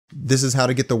This is how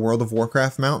to get the World of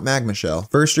Warcraft mount Magmashell.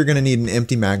 First, you're going to need an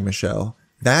empty Magmashell.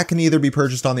 That can either be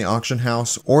purchased on the auction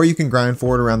house, or you can grind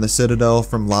for it around the citadel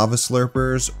from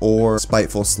lavaslurpers or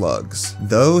spiteful slugs.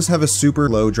 Those have a super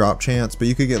low drop chance, but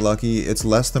you could get lucky. It's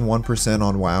less than 1%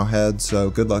 on Wowhead,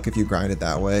 so good luck if you grind it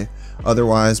that way.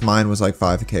 Otherwise, mine was like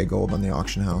 5k gold on the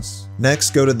auction house.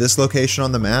 Next, go to this location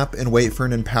on the map and wait for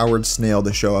an empowered snail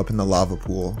to show up in the lava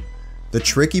pool. The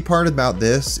tricky part about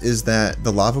this is that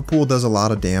the lava pool does a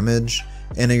lot of damage,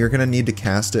 and you're going to need to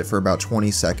cast it for about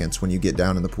 20 seconds when you get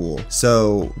down in the pool.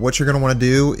 So what you're going to want to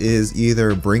do is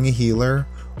either bring a healer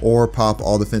or pop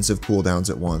all defensive cooldowns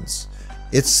at once.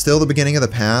 It's still the beginning of the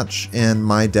patch, and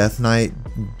my Death Knight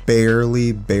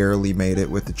barely made it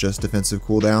with just defensive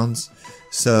cooldowns.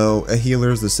 So a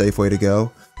healer is the safe way to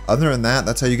go. Other than that,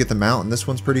 that's how you get the mount, and this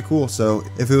one's pretty cool. So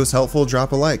if it was helpful,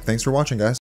 drop a like. Thanks for watching, guys.